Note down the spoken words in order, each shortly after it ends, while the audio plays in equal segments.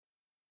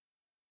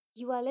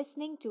You are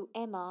listening to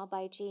Emma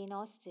by Jane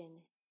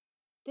Austen.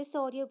 This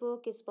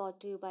audiobook is brought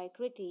to you by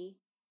Kriti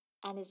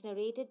and is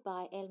narrated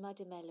by Elma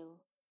de Mello.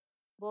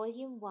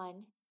 Volume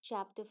 1,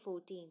 Chapter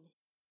 14.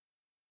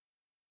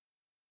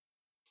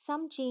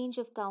 Some change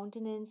of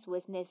countenance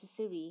was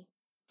necessary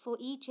for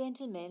each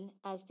gentleman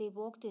as they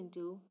walked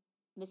into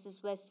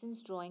Mrs.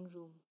 Weston's drawing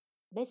room.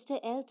 Mr.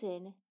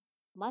 Elton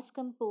must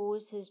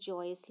compose his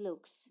joyous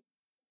looks,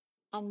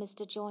 and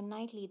Mr. John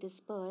Knightley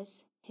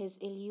disperse his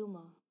ill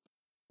humour.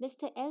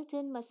 Mr.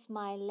 Elton must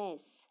smile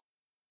less,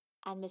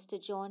 and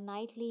Mr. John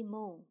Knightley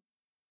more,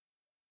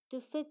 to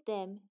fit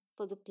them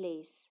for the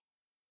place.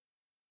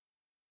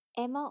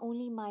 Emma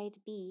only might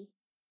be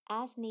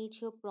as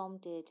nature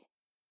prompted,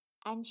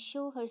 and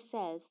show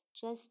herself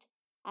just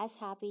as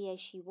happy as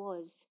she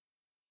was.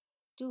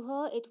 To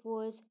her, it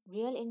was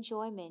real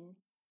enjoyment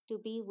to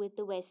be with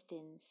the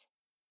Westons.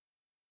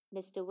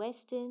 Mr.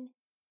 Weston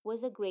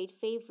was a great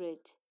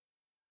favourite,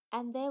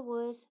 and there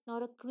was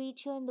not a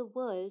creature in the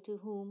world to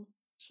whom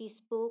she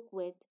spoke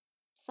with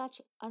such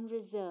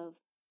unreserve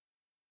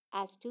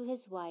as to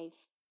his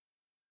wife,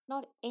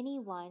 not any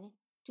one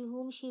to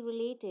whom she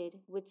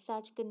related with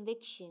such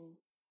conviction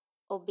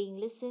of being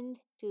listened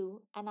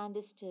to and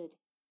understood,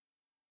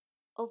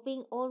 of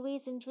being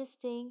always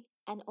interesting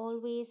and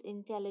always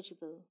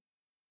intelligible.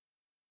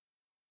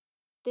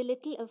 The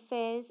little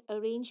affairs,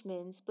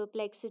 arrangements,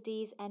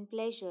 perplexities, and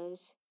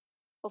pleasures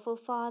of her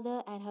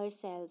father and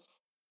herself.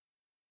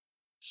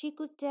 She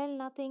could tell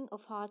nothing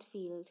of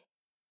Hartfield,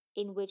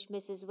 in which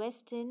Mrs.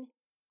 Weston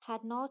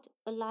had not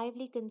a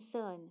lively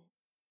concern,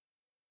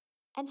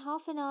 and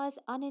half an hour's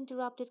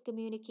uninterrupted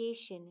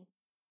communication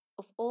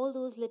of all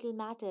those little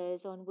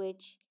matters on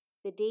which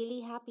the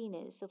daily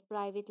happiness of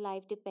private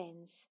life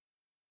depends,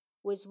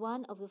 was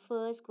one of the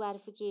first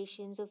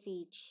gratifications of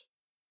each.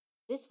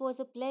 This was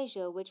a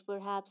pleasure which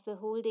perhaps the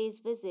whole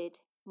day's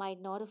visit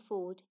might not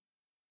afford,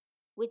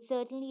 which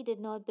certainly did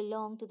not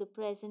belong to the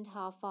present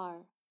half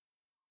hour.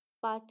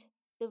 But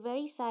the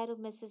very sight of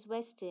Mrs.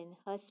 Weston,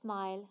 her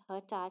smile,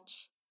 her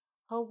touch,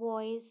 her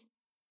voice,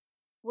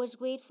 was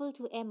grateful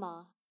to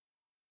Emma,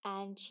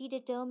 and she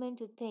determined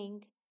to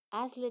think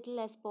as little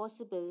as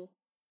possible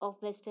of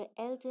Mr.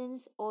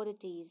 Elton's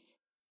oddities,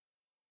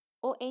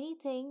 or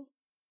anything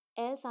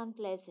else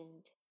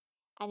unpleasant,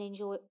 and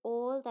enjoy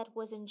all that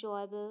was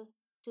enjoyable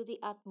to the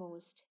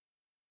utmost.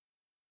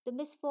 The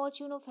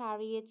misfortune of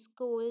Harriet's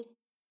cold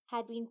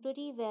had been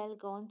pretty well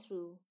gone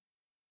through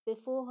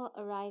before her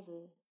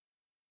arrival.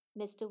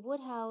 Mr.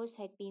 Woodhouse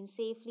had been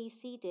safely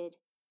seated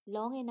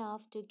long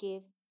enough to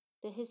give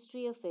the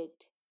history of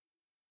it,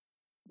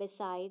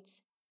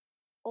 besides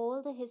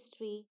all the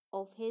history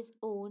of his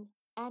own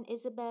and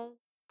Isabel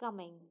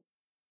coming,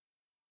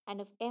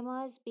 and of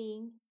Emma's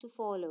being to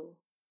follow,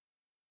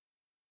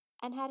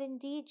 and had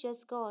indeed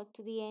just got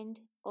to the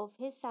end of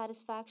his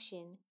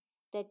satisfaction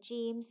that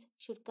James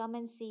should come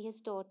and see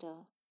his daughter,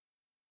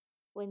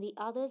 when the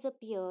others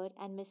appeared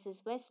and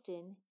Mrs.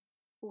 Weston,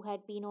 who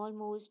had been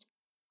almost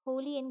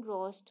wholly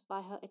engrossed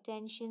by her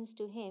attentions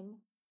to him,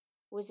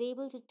 was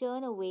able to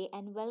turn away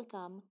and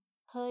welcome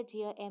her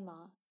dear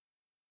Emma.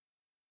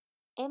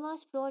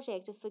 Emma's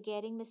project of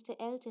forgetting Mr.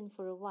 Elton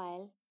for a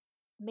while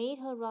made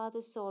her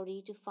rather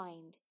sorry to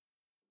find,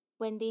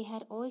 when they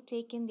had all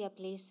taken their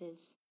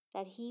places,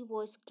 that he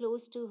was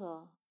close to her.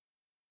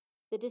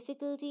 The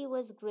difficulty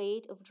was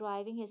great of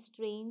driving his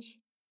strange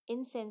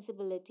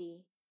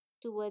insensibility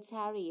towards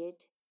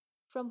Harriet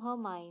from her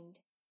mind,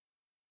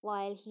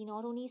 while he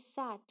not only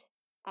sat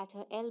at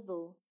her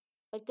elbow,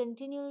 but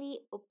continually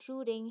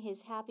obtruding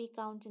his happy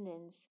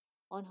countenance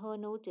on her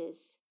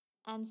notice,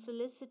 and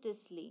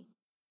solicitously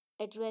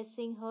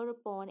addressing her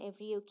upon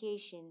every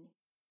occasion.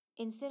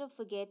 Instead of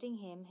forgetting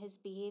him, his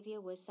behavior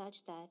was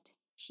such that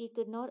she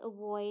could not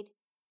avoid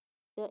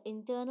the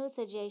internal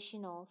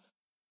suggestion of,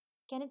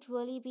 can it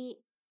really be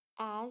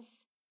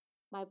as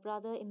my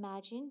brother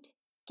imagined?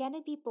 Can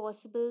it be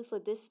possible for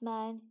this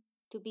man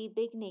to be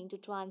beginning to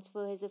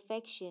transfer his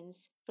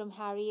affections from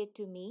Harriet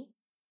to me?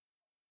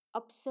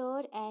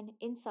 Absurd and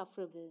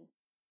insufferable.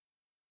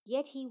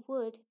 Yet he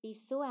would be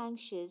so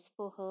anxious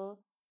for her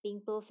being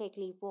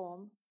perfectly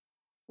warm,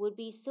 would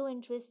be so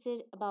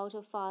interested about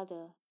her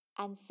father,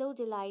 and so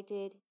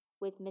delighted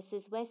with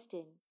Mrs.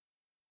 Weston,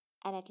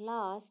 and at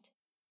last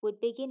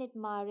would begin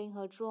admiring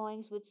her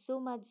drawings with so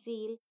much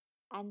zeal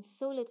and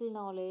so little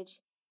knowledge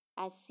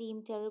as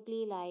seemed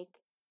terribly like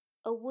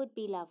a would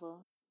be lover,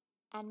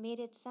 and made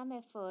it some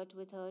effort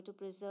with her to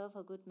preserve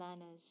her good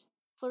manners.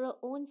 For her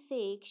own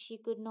sake, she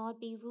could not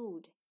be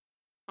rude,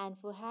 and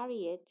for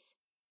Harriet's,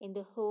 in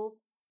the hope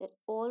that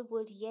all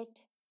would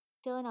yet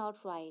turn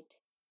out right.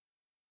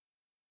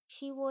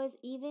 She was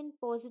even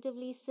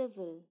positively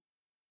civil,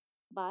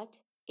 but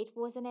it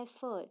was an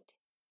effort,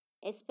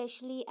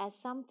 especially as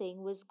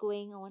something was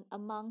going on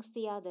amongst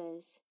the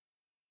others.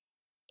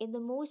 In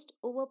the most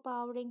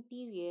overpowering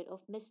period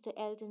of Mr.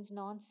 Elton's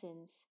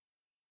nonsense,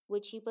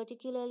 which she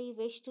particularly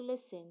wished to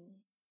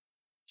listen,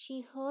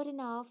 she heard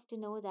enough to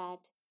know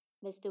that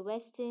Mr.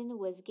 Weston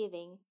was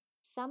giving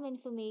some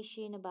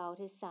information about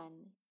his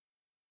son.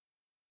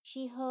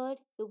 She heard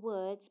the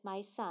words,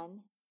 my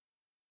son,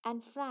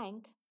 and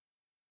Frank,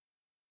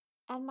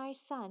 and my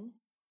son,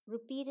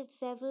 repeated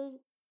several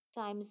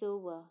times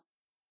over,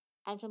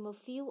 and from a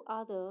few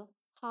other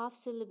half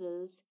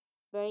syllables,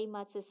 very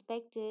much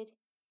suspected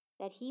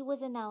that he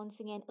was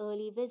announcing an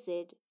early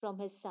visit from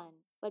his son.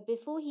 But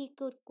before he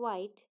could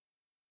quite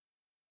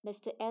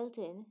Mr.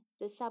 Elton,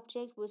 the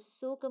subject was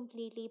so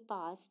completely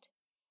past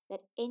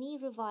that any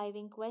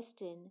reviving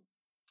question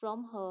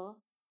from her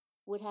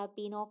would have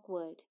been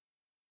awkward.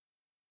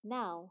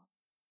 Now,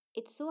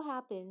 it so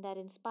happened that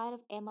in spite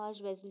of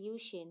Emma's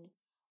resolution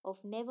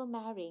of never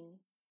marrying,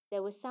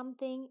 there was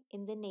something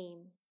in the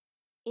name,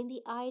 in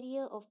the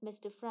idea of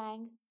Mr.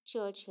 Frank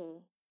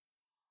Churchill,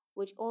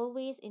 which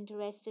always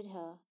interested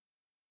her.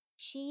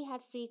 She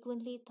had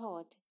frequently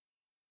thought,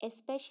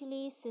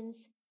 especially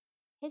since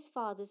his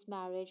father's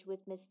marriage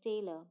with Miss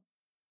Taylor,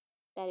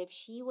 that if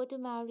she were to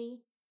marry,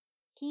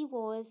 he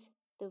was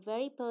the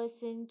very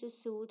person to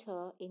suit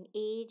her in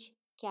age,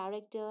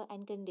 character,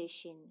 and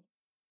condition.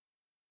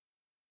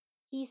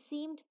 He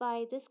seemed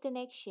by this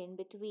connection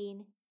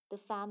between the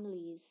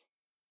families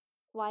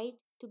quite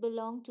to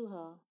belong to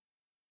her.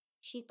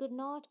 She could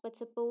not but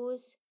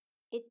suppose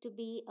it to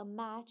be a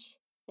match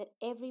that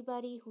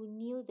everybody who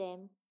knew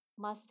them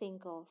must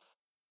think of,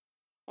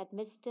 that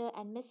Mr.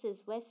 and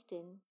Mrs.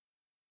 Weston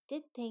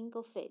did think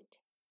of it.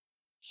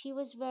 She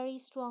was very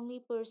strongly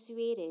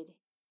persuaded,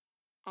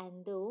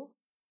 and though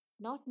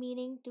not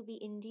meaning to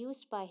be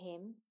induced by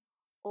him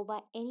or by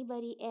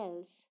anybody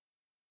else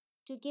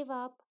to give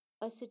up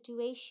a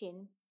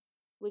situation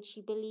which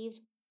she believed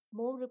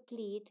more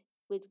replete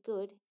with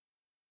good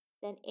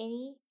than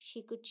any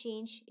she could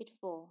change it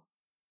for.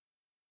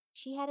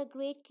 She had a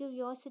great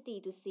curiosity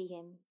to see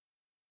him,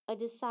 a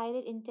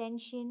decided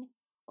intention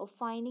of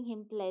finding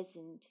him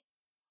pleasant,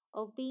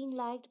 of being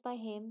liked by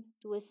him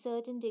to a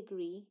certain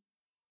degree,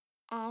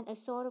 and a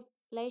sort of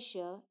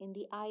pleasure in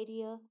the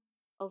idea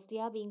of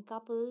their being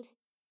coupled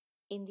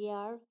in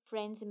their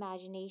friends'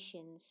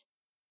 imaginations.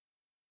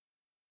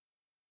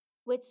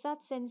 With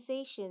such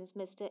sensations,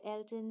 Mr.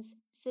 Elton's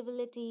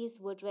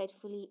civilities were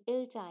dreadfully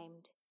ill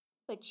timed,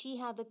 but she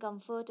had the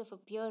comfort of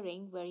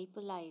appearing very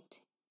polite,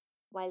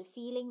 while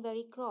feeling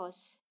very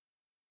cross,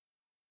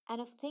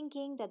 and of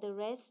thinking that the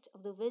rest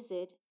of the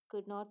visit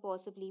could not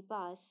possibly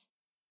pass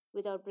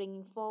without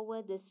bringing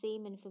forward the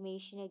same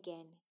information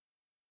again,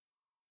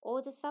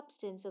 or the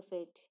substance of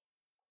it,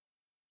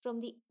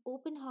 from the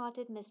open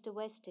hearted Mr.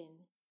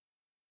 Weston.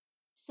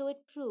 So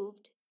it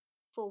proved,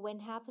 for when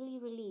happily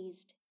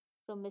released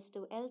from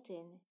Mr.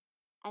 Elton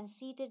and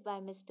seated by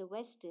Mr.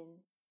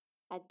 Weston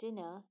at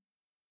dinner,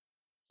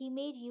 he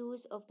made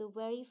use of the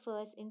very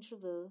first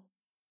interval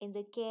in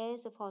the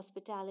cares of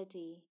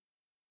hospitality,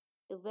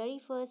 the very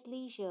first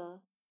leisure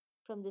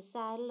from the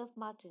saddle of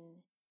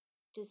mutton,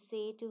 to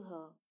say to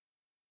her,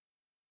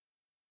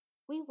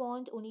 we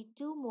want only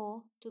two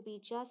more to be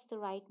just the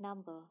right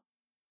number.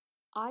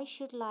 I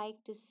should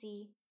like to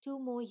see two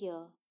more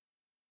here,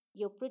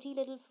 your pretty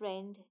little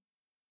friend,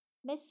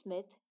 Miss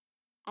Smith,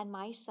 and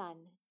my son,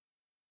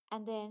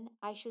 and then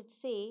I should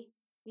say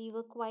we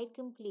were quite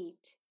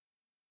complete.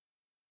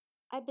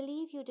 I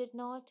believe you did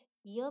not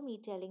hear me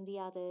telling the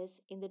others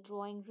in the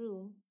drawing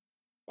room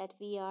that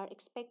we are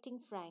expecting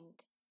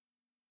Frank.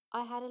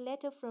 I had a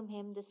letter from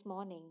him this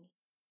morning,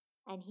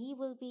 and he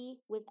will be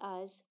with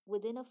us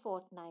within a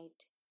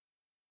fortnight.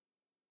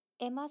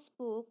 Emma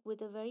spoke with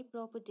a very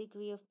proper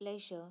degree of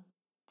pleasure,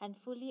 and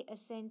fully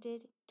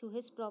assented to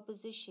his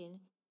proposition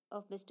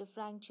of Mr.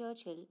 Frank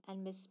Churchill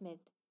and Miss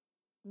Smith,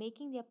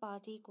 making their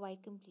party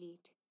quite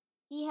complete.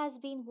 He has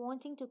been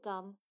wanting to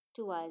come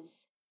to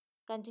us,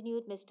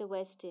 continued Mr.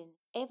 Weston,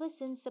 ever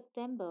since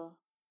September.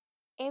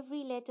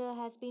 Every letter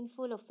has been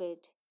full of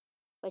it,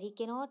 but he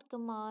cannot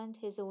command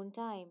his own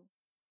time.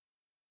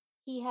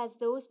 He has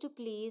those to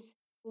please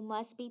who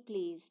must be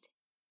pleased,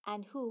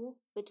 and who,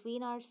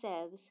 between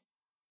ourselves,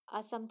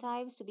 are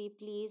sometimes to be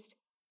pleased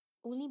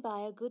only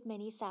by a good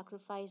many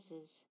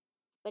sacrifices.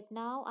 But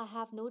now I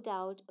have no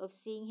doubt of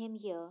seeing him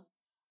here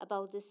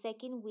about the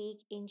second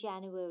week in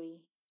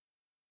January.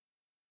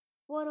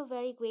 What a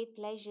very great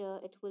pleasure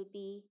it will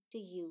be to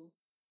you,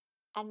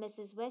 and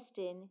Mrs.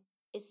 Weston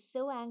is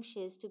so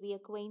anxious to be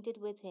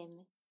acquainted with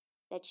him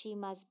that she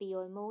must be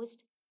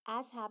almost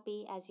as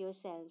happy as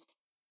yourself.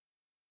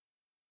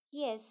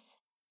 Yes,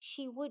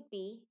 she would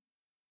be,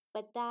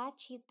 but that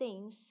she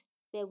thinks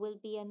there will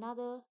be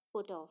another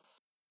put off.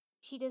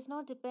 She does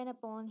not depend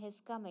upon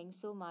his coming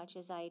so much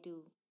as I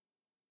do,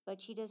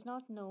 but she does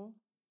not know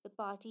the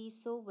party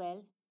so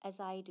well as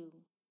I do.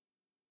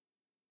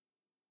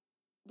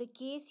 The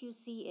case you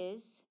see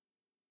is,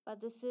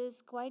 but this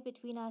is quite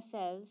between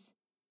ourselves,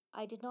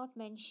 I did not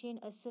mention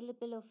a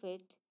syllable of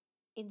it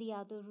in the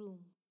other room.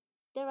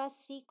 There are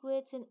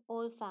secrets in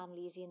all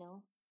families, you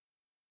know.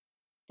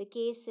 The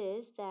case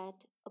is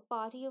that a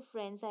party of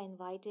friends are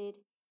invited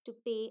to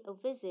pay a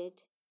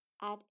visit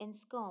at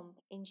Enscombe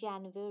in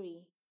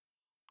January,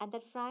 and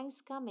that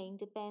Frank's coming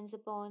depends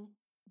upon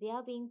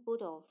their being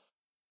put off.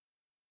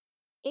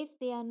 If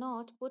they are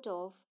not put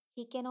off,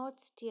 he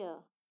cannot stir.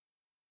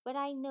 But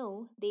I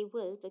know they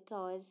will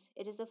because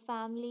it is a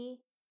family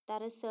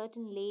that a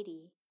certain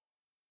lady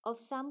of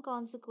some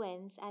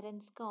consequence at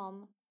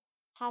Enscombe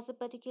has a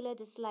particular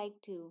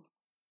dislike to,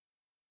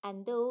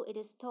 and though it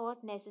is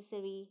thought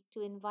necessary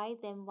to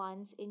invite them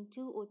once in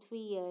 2 or 3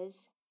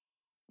 years,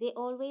 they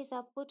always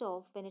are put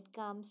off when it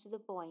comes to the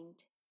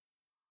point.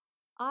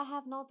 I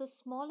have not the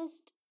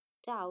smallest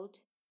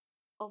doubt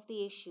of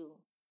the issue.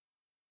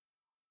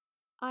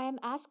 I am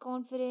as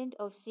confident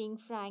of seeing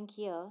Frank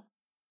here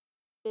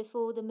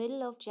before the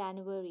middle of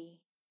January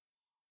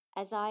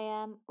as I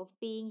am of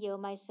being here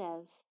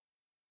myself.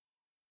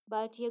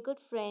 But your good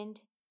friend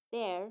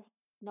there,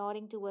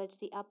 nodding towards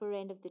the upper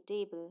end of the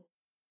table,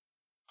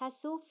 has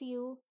so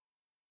few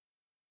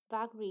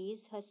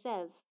vagaries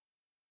herself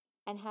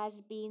and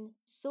has been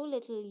so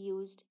little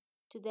used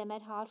to them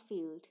at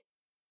Hartfield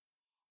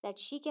that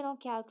she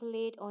cannot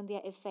calculate on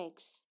their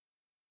effects,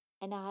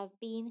 and I have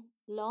been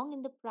long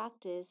in the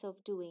practice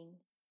of doing.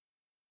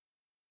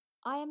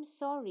 I am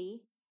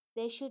sorry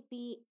there should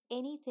be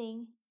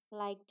anything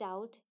like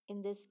doubt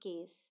in this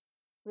case,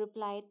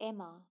 replied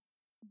Emma,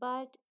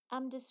 but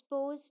am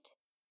disposed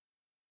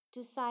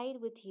to side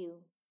with you.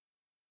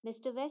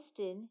 Mr.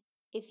 Weston,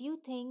 if you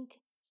think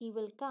he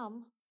will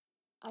come,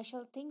 I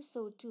shall think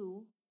so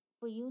too,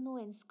 for you know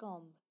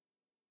Enscombe.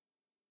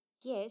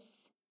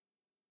 Yes,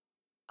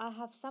 I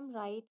have some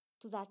right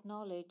to that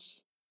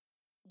knowledge,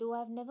 though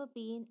I've never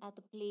been at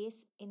the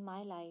place in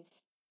my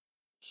life.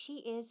 She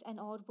is an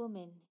odd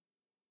woman,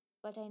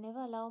 but I never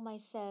allow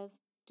myself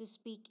to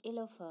speak ill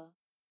of her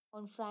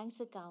on Frank's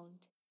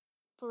account,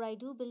 for I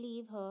do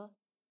believe her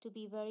to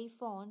be very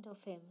fond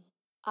of him.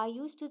 I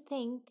used to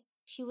think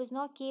she was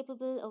not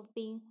capable of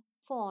being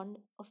fond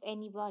of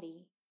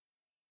anybody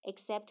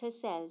except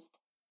herself,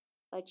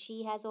 but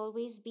she has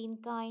always been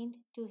kind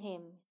to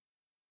him,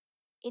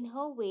 in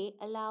her way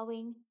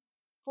allowing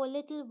for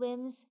little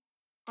whims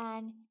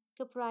and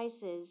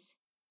caprices,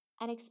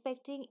 and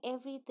expecting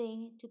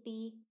everything to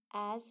be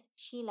as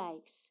she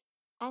likes.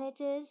 And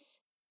it is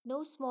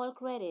no small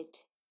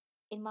credit,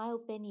 in my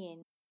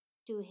opinion,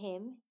 to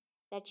him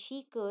that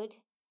she could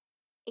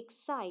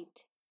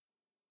excite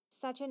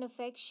such an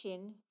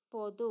affection,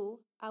 for though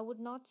I would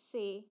not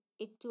say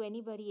it to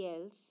anybody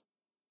else,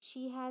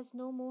 she has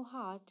no more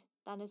heart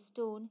than a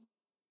stone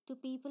to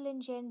people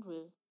in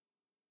general,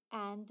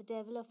 and the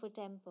devil of a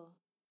temper.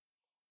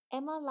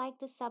 Emma liked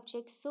the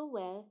subject so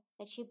well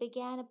that she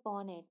began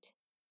upon it.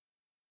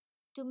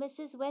 To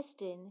Mrs.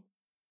 Weston,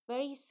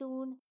 very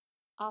soon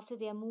after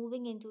their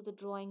moving into the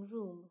drawing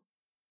room,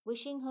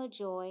 wishing her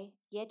joy,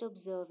 yet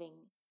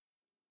observing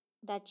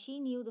that she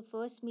knew the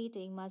first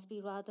meeting must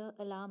be rather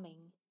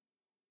alarming.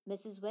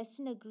 Mrs.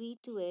 Weston agreed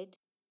to it,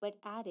 but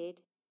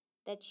added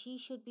that she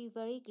should be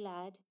very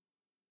glad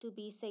to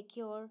be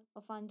secure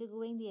of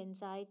undergoing the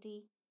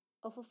anxiety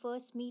of a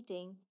first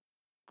meeting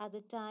at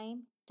the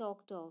time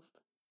talked of,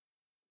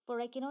 for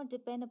I cannot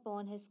depend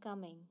upon his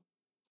coming.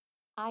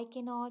 I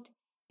cannot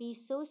be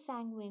so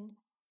sanguine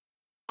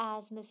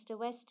as Mr.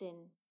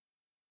 Weston.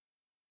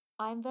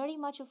 I am very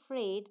much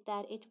afraid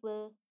that it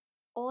will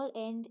all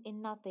end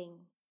in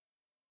nothing.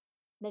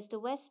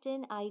 Mr.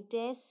 Weston, I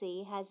dare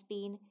say, has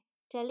been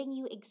telling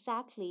you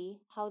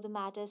exactly how the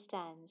matter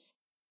stands.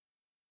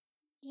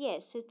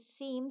 Yes, it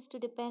seems to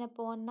depend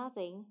upon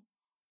nothing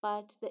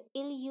but the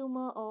ill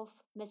humour of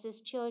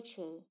Mrs.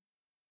 Churchill,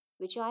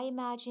 which I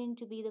imagine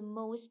to be the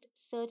most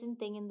certain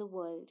thing in the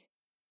world.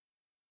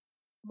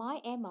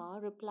 My Emma,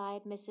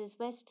 replied Mrs.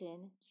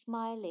 Weston,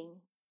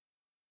 smiling,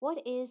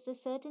 what is the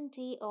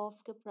certainty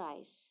of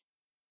caprice?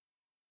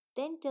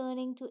 Then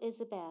turning to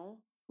Isabel,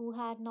 who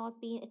had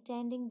not been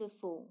attending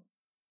before.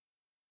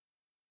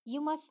 You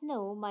must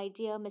know, my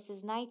dear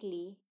Mrs.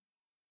 Knightley,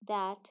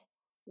 that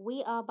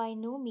we are by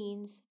no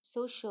means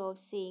so sure of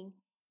seeing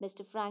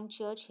Mr. Frank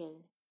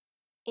Churchill.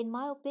 In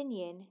my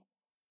opinion,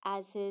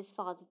 as his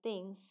father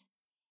thinks,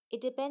 it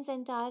depends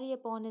entirely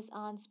upon his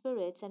aunt's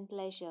spirits and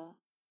pleasure,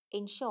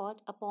 in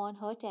short, upon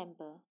her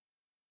temper.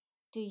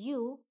 To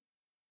you,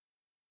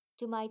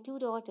 to my two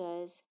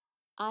daughters,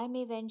 I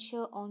may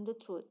venture on the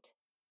truth.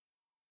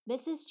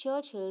 Mrs.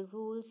 Churchill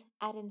rules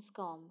at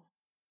Enscombe,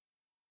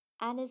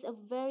 and is a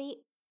very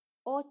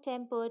odd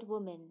tempered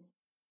woman,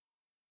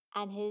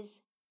 and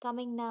his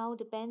coming now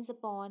depends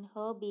upon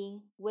her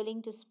being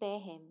willing to spare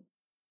him.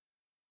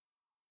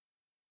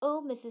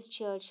 Oh, Mrs.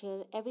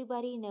 Churchill,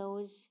 everybody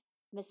knows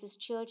Mrs.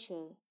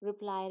 Churchill,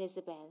 replied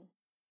Isabel,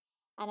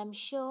 and I'm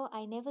sure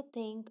I never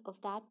think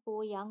of that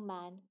poor young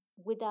man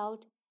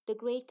without the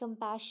great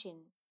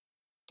compassion.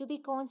 To be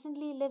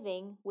constantly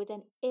living with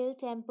an ill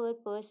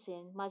tempered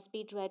person must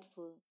be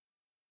dreadful.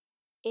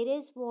 It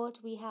is what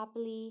we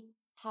happily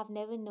have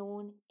never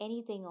known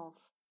anything of.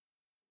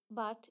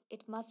 But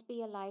it must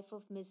be a life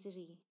of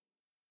misery.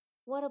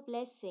 What a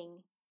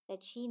blessing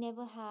that she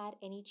never had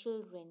any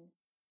children.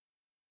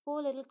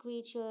 Poor little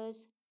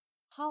creatures,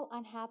 how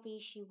unhappy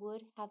she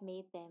would have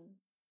made them.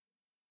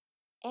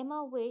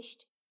 Emma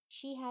wished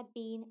she had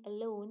been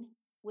alone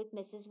with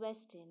Mrs.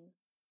 Weston.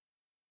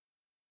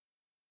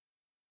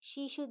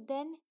 She should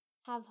then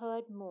have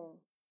heard more.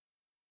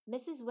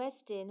 Mrs.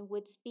 Weston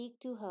would speak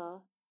to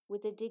her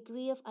with a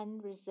degree of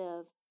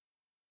unreserve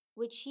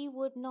which she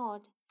would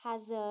not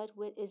hazard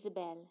with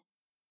Isabel,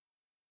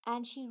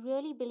 and she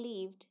really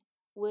believed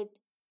would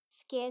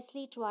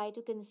scarcely try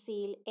to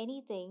conceal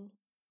anything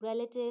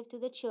relative to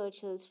the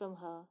Churchills from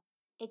her,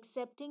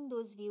 excepting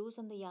those views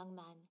on the young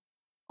man,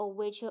 of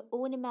which her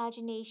own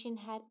imagination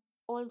had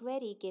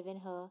already given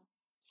her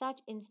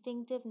such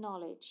instinctive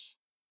knowledge.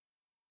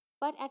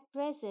 But at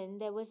present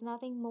there was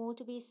nothing more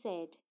to be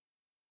said.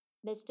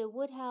 Mr.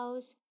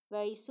 Woodhouse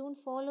very soon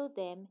followed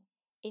them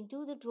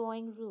into the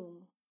drawing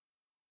room.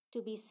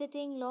 To be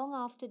sitting long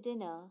after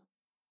dinner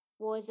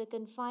was a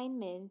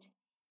confinement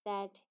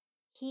that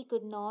he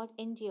could not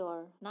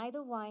endure.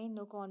 Neither wine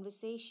nor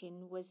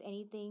conversation was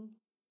anything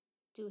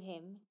to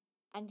him,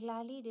 and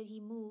gladly did he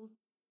move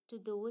to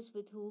those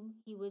with whom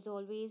he was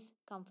always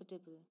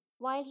comfortable.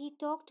 While he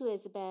talked to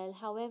Isabel,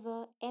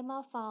 however,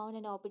 Emma found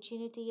an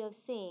opportunity of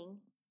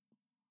saying,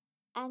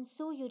 "And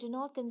so you do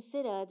not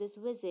consider this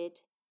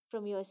visit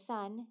from your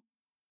son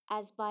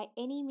as by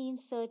any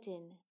means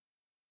certain.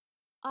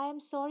 I am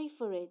sorry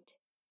for it.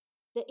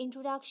 The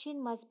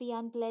introduction must be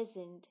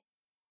unpleasant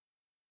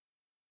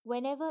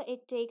whenever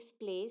it takes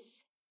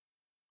place,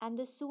 and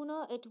the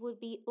sooner it would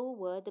be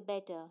over, the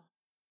better."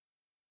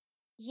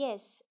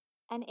 Yes,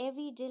 and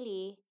every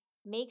delay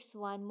makes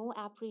one more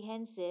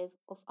apprehensive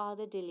of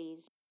other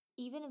delays.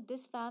 Even if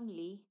this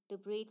family, the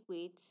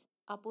Braithwaites,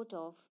 are put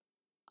off,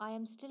 I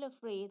am still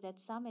afraid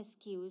that some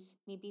excuse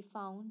may be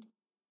found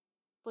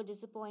for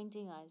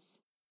disappointing us.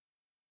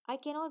 I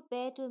cannot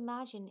bear to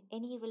imagine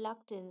any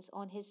reluctance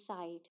on his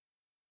side,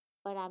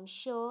 but I am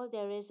sure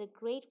there is a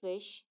great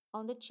wish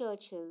on the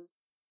Churchills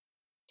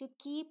to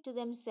keep to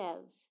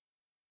themselves.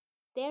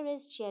 There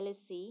is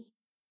jealousy.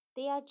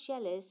 They are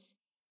jealous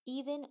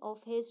even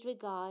of his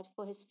regard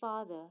for his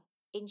father.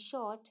 In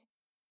short,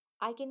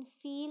 I can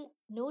feel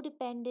no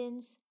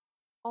dependence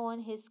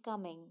on his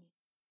coming,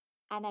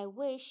 and I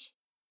wish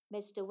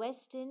Mr.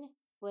 Weston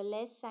were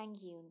less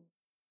sanguine.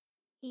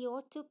 "He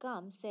ought to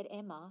come," said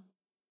Emma.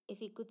 "If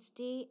he could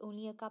stay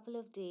only a couple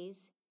of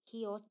days,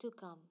 he ought to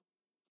come.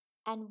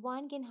 And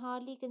one can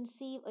hardly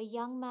conceive a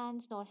young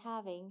man's not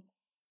having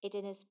it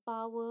in his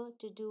power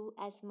to do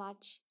as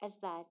much as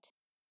that.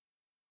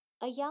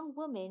 A young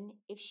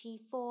woman, if she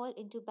fall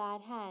into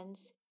bad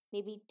hands,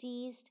 may be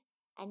teased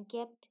and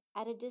kept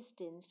at a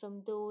distance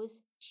from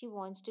those she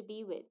wants to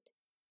be with.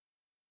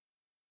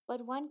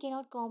 But one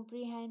cannot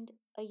comprehend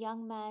a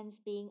young man's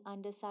being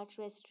under such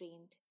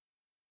restraint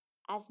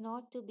as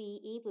not to be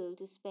able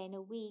to spend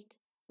a week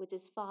with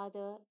his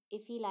father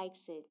if he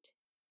likes it.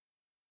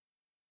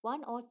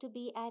 One ought to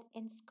be at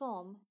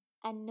Enscombe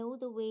and know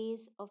the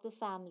ways of the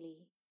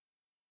family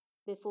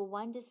before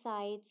one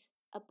decides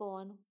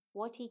upon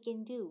what he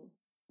can do,"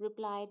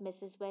 replied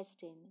Mrs.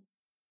 Weston.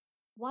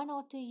 "One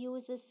ought to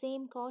use the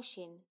same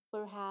caution,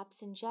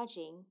 perhaps, in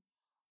judging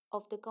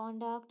of the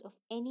conduct of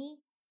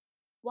any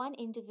one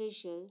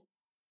individual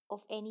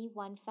of any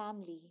one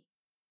family.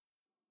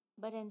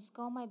 But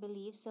Enscombe, I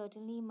believe,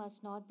 certainly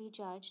must not be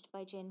judged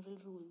by general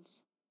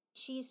rules.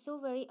 She is so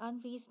very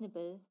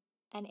unreasonable,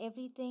 and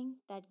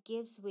everything that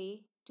gives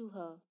way to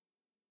her.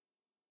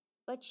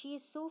 But she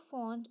is so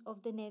fond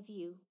of the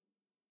nephew.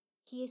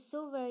 He is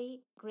so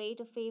very great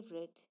a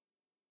favourite.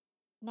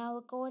 Now,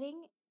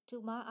 according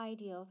to my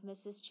idea of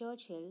Mrs.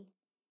 Churchill,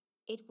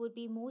 it would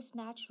be most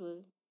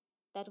natural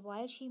that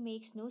while she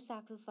makes no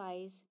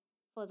sacrifice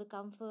for the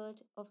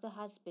comfort of the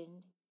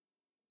husband,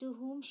 to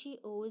whom she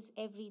owes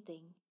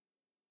everything,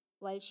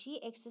 while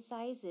she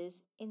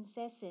exercises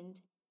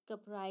incessant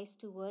caprice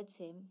towards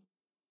him,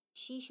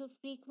 she should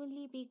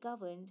frequently be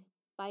governed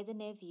by the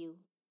nephew,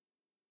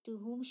 to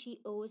whom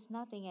she owes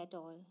nothing at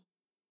all.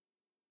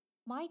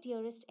 My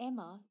dearest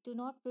Emma, do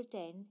not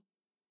pretend,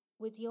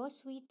 with your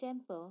sweet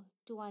temper,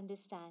 to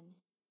understand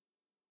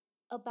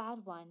a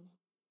bad one,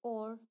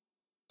 or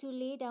to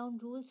lay down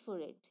rules for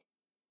it.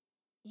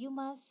 You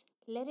must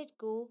let it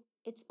go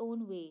its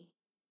own way.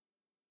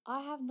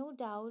 I have no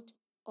doubt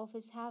of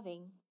his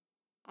having,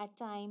 at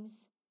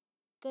times,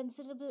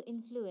 considerable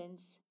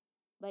influence,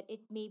 but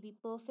it may be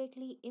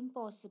perfectly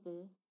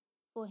impossible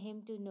for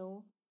him to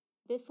know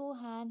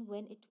beforehand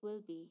when it will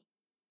be."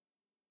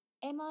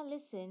 Emma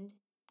listened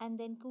and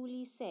then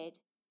coolly said,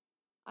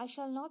 "I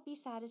shall not be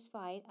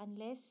satisfied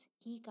unless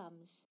he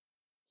comes.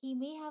 He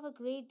may have a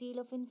great deal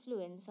of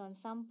influence on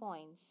some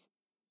points,"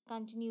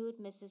 continued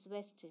Mrs.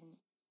 Weston,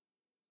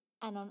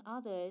 "and on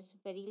others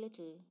very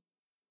little.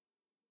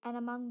 And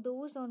among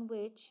those on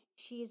which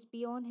she is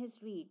beyond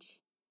his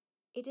reach,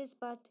 it is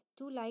but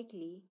too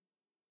likely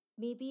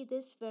may be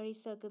this very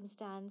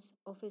circumstance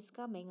of his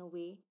coming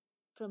away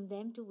from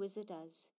them to visit us.